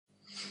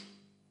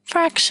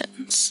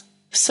Fractions.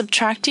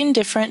 Subtracting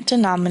different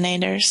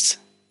denominators,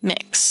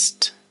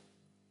 mixed.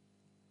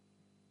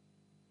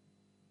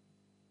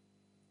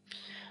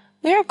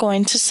 We are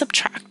going to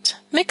subtract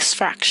mixed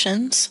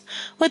fractions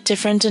with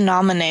different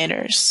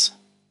denominators.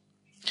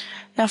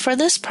 Now for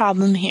this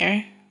problem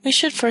here, we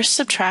should first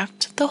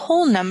subtract the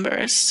whole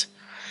numbers.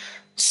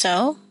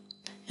 So,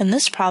 in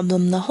this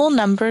problem, the whole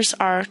numbers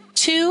are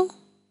 2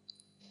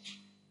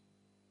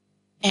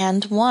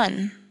 and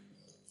 1.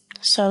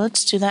 So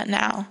let's do that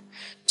now.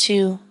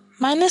 2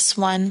 minus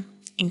 1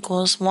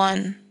 equals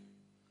 1.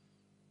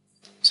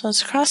 So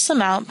let's cross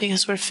them out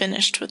because we're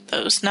finished with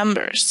those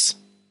numbers.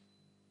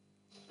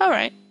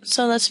 Alright,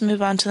 so let's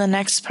move on to the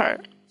next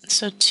part.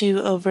 So 2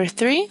 over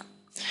 3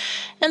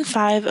 and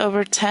 5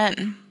 over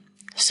 10.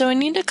 So we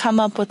need to come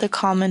up with a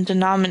common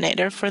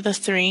denominator for the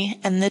 3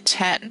 and the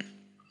 10.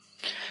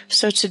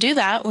 So to do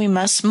that, we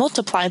must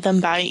multiply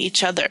them by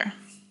each other.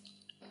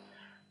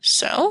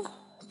 So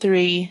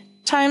 3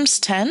 times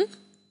 10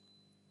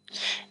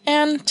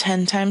 and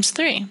 10 times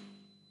 3.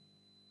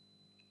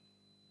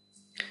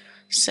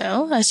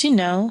 So, as you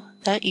know,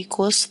 that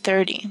equals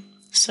 30.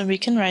 So we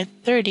can write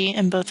 30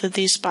 in both of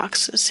these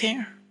boxes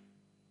here.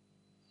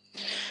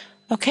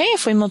 Okay,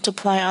 if we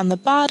multiply on the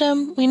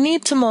bottom, we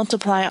need to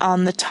multiply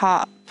on the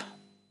top.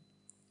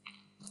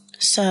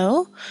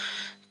 So,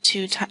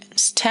 2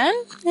 times 10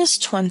 is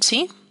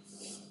 20,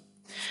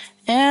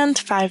 and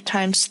 5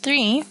 times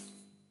 3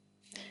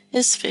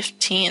 is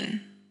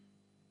 15.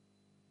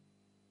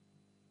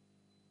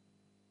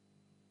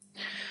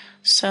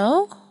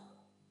 So,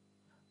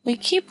 we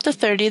keep the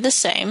 30 the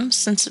same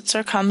since it's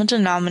our common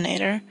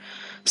denominator,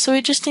 so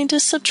we just need to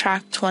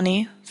subtract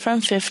 20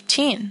 from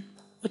 15,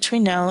 which we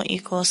know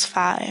equals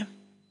 5.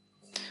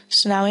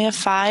 So now we have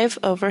 5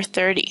 over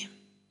 30.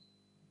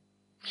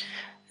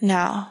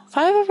 Now,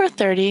 5 over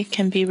 30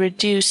 can be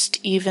reduced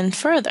even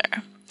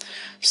further.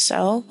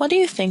 So, what do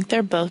you think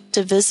they're both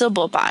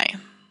divisible by?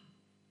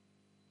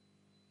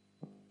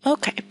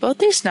 Okay, both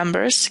these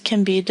numbers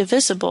can be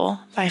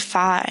divisible by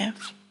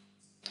 5.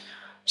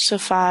 So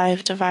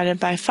 5 divided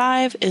by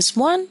 5 is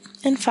 1,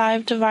 and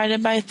 5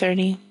 divided by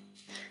 30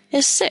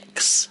 is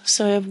 6.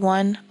 So we have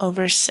 1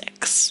 over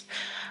 6.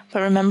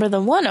 But remember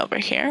the 1 over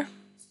here.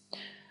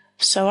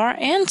 So our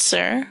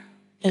answer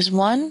is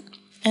 1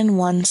 and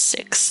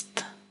 1/6.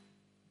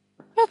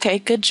 Okay,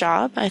 good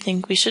job. I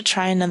think we should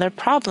try another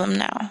problem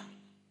now.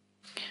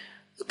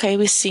 Okay,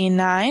 we see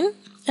 9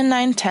 and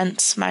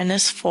 9/10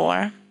 minus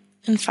 4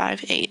 and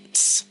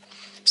 5/8.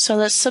 So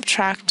let's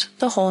subtract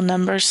the whole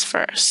numbers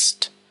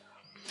first.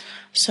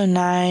 So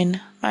 9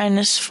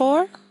 minus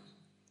 4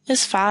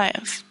 is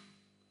 5.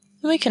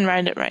 We can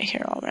write it right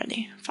here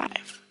already,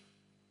 5.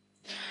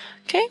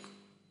 Okay,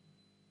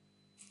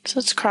 so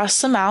let's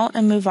cross them out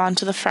and move on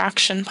to the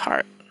fraction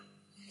part.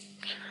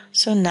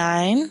 So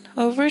 9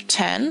 over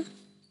 10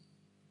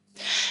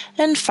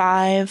 and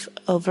 5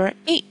 over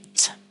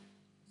 8.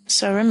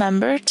 So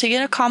remember, to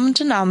get a common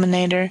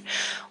denominator,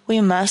 we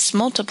must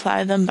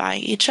multiply them by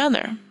each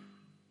other.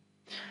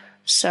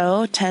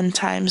 So 10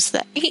 times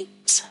the 8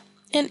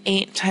 and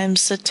 8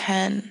 times the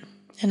 10.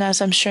 And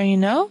as I'm sure you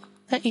know,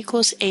 that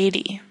equals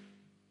 80.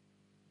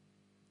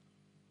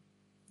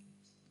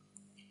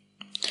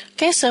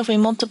 Okay, so if we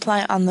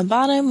multiply on the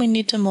bottom, we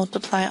need to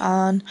multiply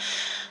on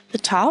the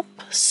top.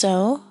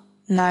 So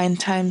 9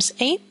 times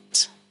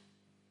 8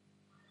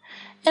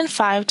 and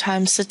 5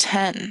 times the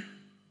 10.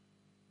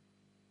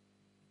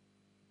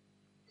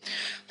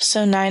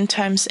 So 9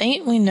 times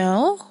 8 we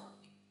know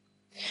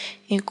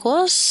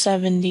equals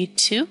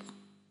 72.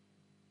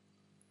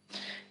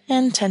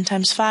 And 10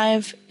 times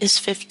 5 is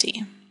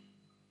 50.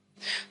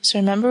 So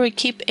remember, we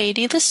keep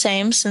 80 the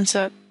same since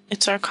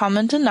it's our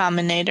common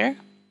denominator.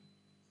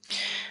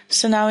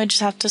 So now we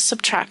just have to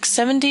subtract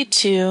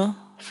 72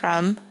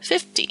 from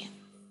 50.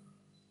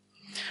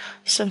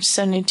 So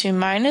 72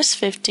 minus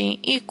 50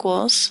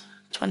 equals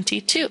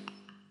 22.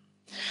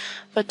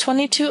 But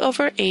 22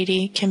 over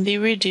 80 can be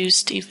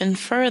reduced even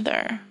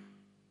further.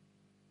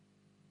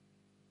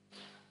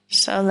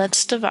 So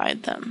let's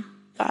divide them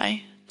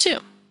by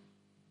 2.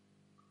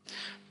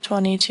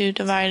 22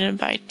 divided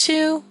by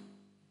 2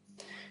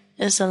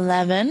 is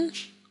 11,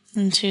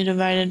 and 2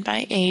 divided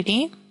by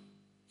 80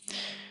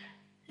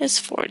 is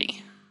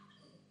 40.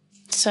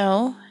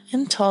 So,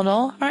 in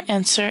total, our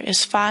answer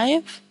is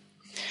 5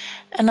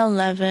 and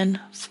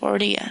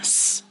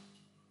 11/40ths.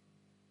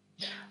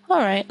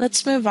 Alright,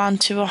 let's move on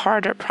to a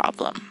harder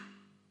problem.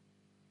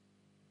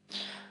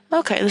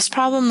 Okay, this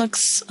problem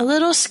looks a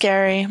little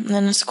scary,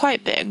 and it's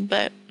quite big,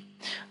 but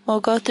we'll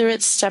go through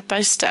it step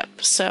by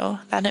step so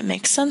that it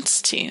makes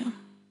sense to you.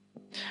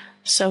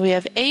 So we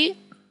have 8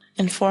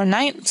 and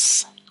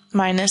 4/9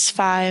 minus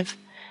 5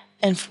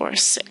 and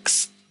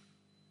 4/6.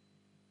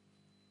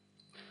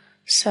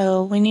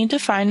 So we need to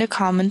find a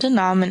common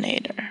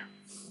denominator.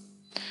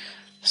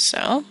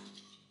 So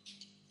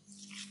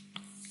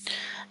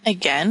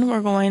again,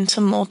 we're going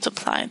to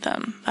multiply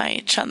them by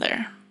each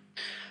other.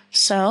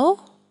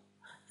 So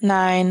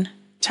 9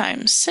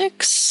 times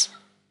 6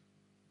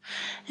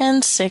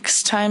 and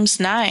 6 times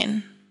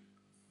 9.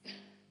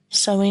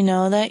 So we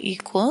know that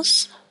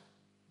equals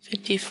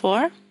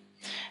 54.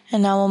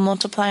 And now we'll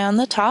multiply on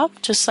the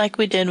top, just like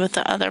we did with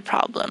the other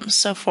problems.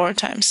 So 4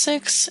 times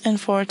 6 and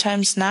 4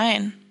 times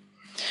 9.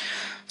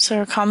 So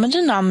our common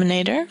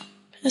denominator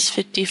is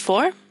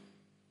 54.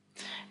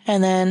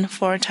 And then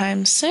 4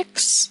 times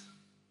 6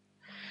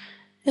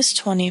 is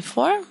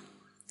 24.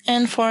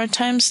 And 4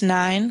 times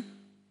 9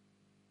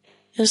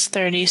 is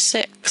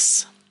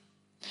 36.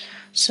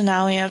 So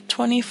now we have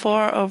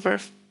 24 over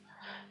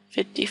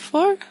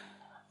 54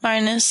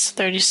 minus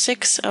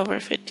 36 over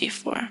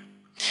 54.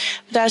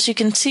 But as you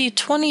can see,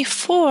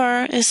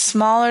 24 is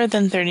smaller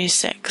than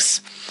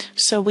 36.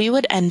 So we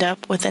would end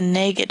up with a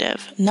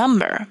negative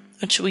number,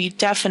 which we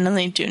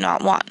definitely do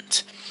not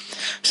want.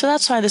 So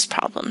that's why this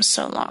problem is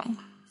so long.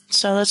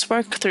 So let's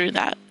work through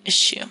that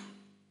issue.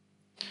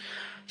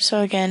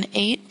 So again,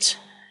 8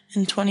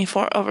 and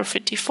 24 over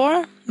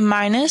 54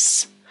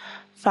 minus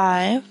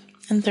 5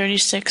 and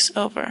 36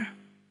 over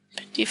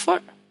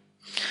 54.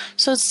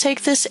 So let's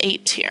take this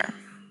 8 here.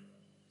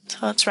 So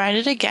let's write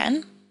it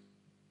again.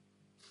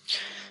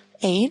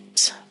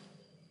 8,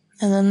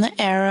 and then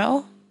the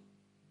arrow.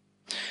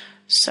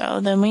 So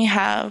then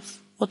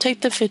we'll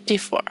take the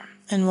 54,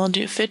 and we'll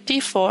do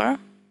 54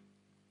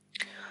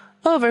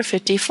 over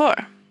 54.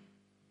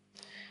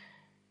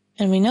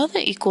 And we know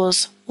that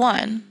equals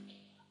 1,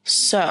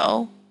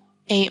 so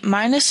 8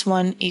 minus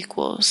 1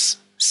 equals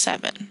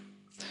 7.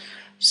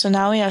 So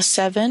now we have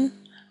 7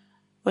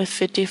 with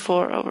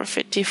 54 over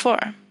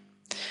 54.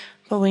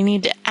 But we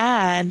need to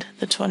add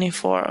the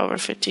 24 over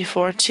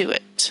 54 to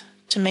it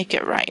to make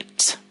it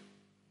right.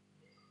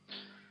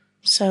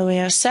 So we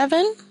have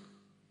 7,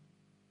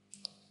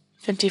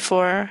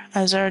 54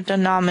 as our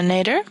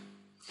denominator, and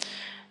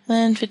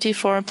then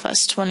 54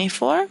 plus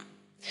 24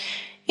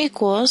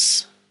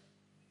 equals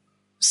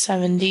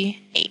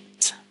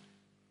 78.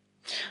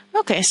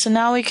 Okay, so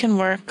now we can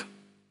work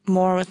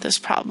more with this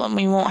problem.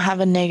 We won't have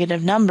a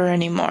negative number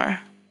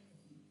anymore.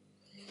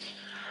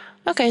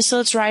 Okay, so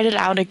let's write it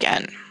out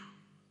again.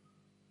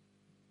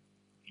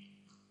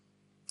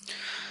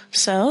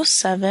 So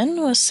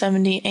 7 was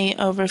 78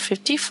 over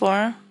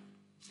 54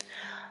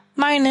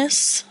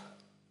 minus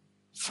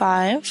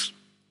 5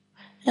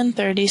 and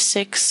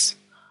 36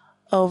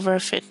 over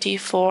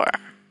 54.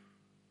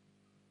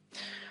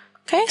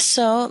 Okay,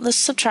 so let's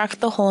subtract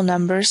the whole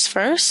numbers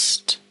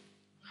first.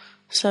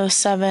 So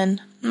 7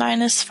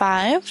 minus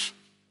 5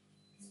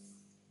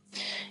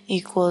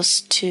 equals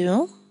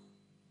 2.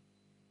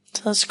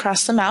 So let's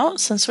cross them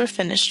out since we're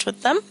finished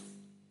with them.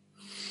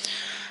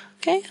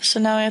 Okay, so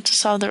now we have to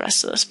solve the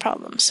rest of this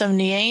problem.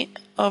 78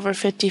 over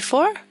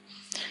 54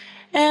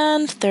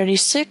 and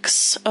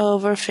 36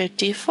 over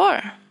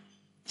 54.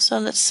 So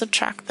let's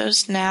subtract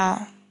those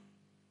now.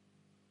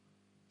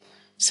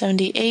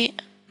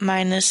 78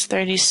 minus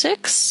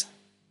 36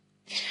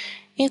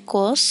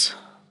 equals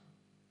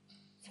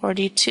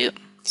 42.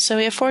 So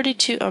we have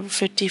 42 over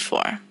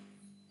 54.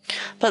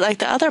 But like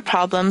the other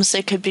problems,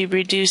 they could be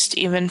reduced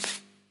even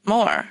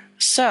more.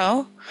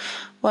 So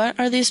what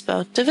are these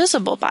both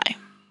divisible by?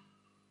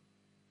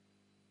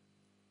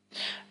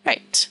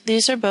 Right,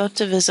 these are both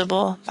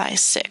divisible by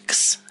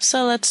 6.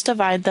 So let's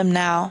divide them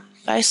now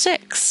by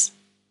 6.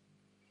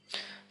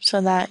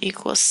 So that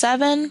equals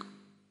 7,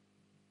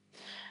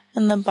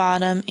 and the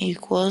bottom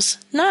equals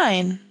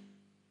 9.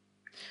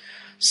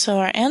 So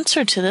our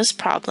answer to this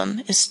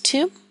problem is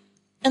 2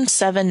 and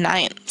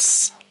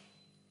 7/9.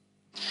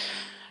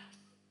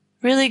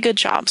 Really good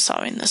job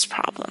solving this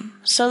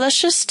problem. So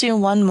let's just do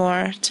one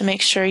more to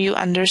make sure you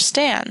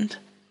understand.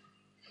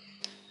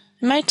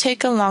 It might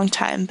take a long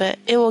time, but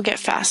it will get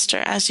faster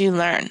as you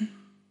learn.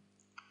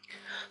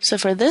 So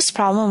for this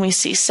problem, we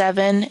see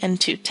 7 and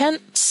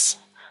 2/10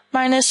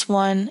 minus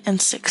 1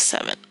 and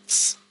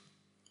 6/7.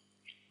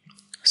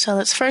 So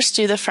let's first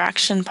do the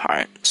fraction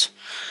part.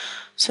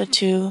 So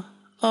 2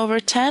 over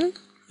 10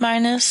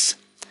 minus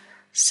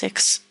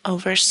 6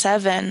 over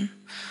 7.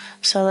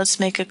 So let's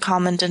make a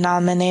common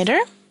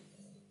denominator.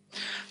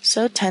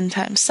 So 10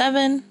 times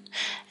 7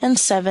 and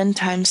 7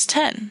 times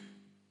 10.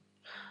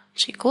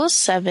 Which equals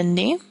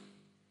 70.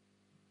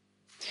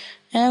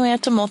 And we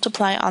have to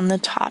multiply on the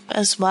top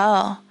as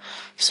well.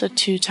 So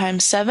 2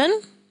 times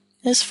 7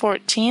 is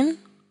 14.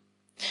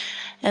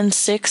 And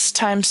 6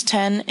 times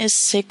 10 is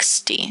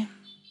 60.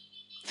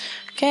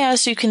 Okay,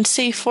 as you can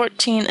see,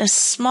 14 is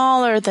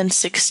smaller than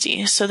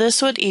 60. So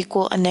this would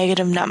equal a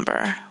negative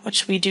number,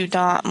 which we do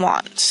not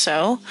want.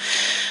 So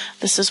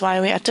this is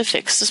why we have to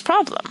fix this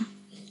problem.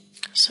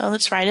 So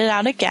let's write it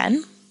out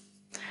again.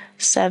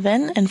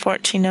 7 and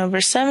 14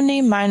 over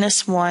 70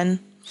 minus 1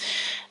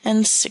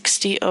 and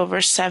 60 over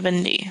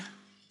 70.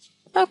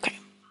 Okay,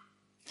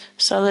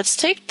 so let's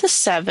take the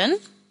 7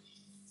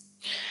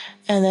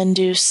 and then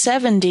do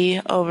 70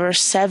 over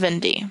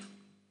 70,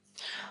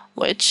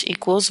 which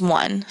equals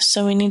 1.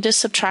 So we need to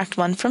subtract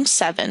 1 from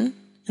 7,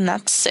 and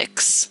that's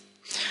 6.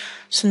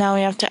 So now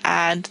we have to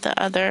add the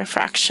other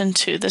fraction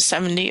to the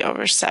 70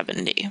 over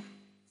 70.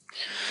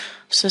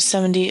 So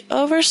 70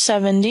 over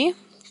 70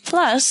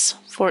 plus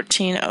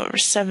 14 over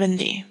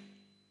 70.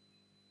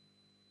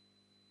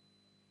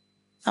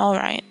 All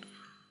right,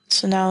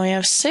 so now we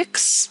have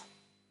 6.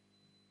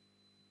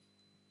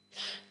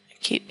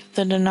 Keep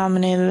the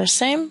denominator the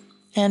same,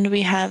 and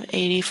we have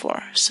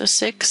 84. So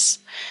 6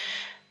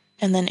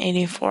 and then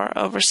 84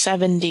 over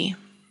 70.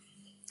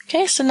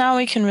 Okay, so now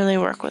we can really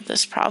work with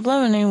this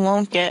problem and we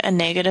won't get a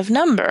negative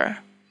number.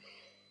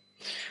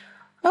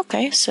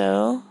 Okay,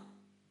 so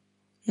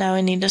now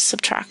we need to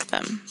subtract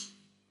them.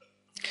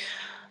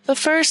 But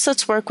first,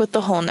 let's work with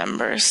the whole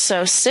numbers.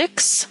 So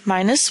 6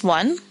 minus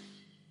 1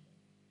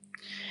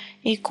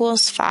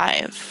 equals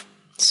 5.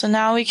 So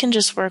now we can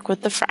just work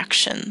with the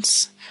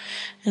fractions.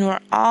 And we're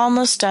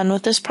almost done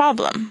with this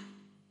problem.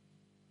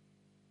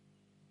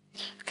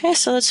 Okay,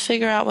 so let's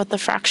figure out what the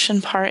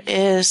fraction part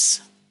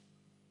is.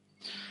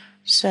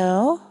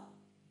 So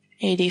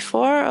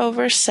 84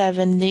 over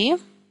 70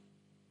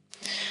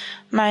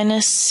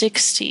 minus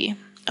 60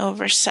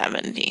 over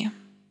 70.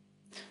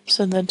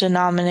 So the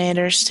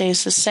denominator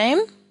stays the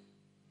same.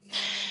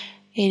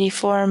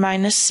 84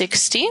 minus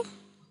 60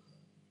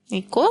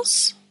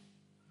 equals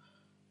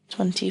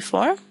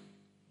 24.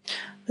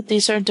 But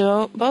these are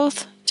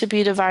both to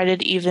be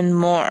divided even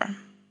more.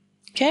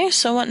 Okay,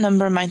 so what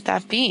number might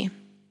that be?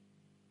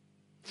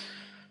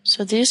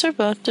 So these are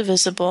both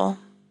divisible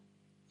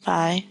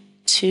by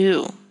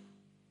 2.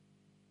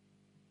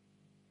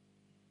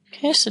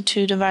 Okay, so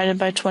 2 divided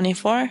by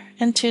 24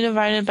 and 2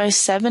 divided by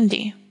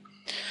 70.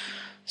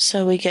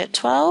 So we get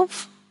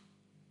 12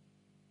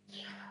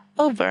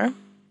 over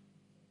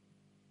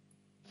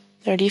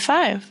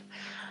 35.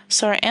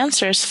 So our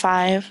answer is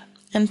 5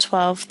 and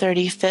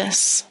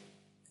 12/35.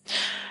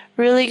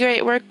 Really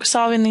great work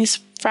solving these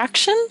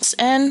fractions,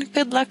 and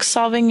good luck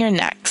solving your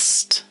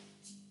next.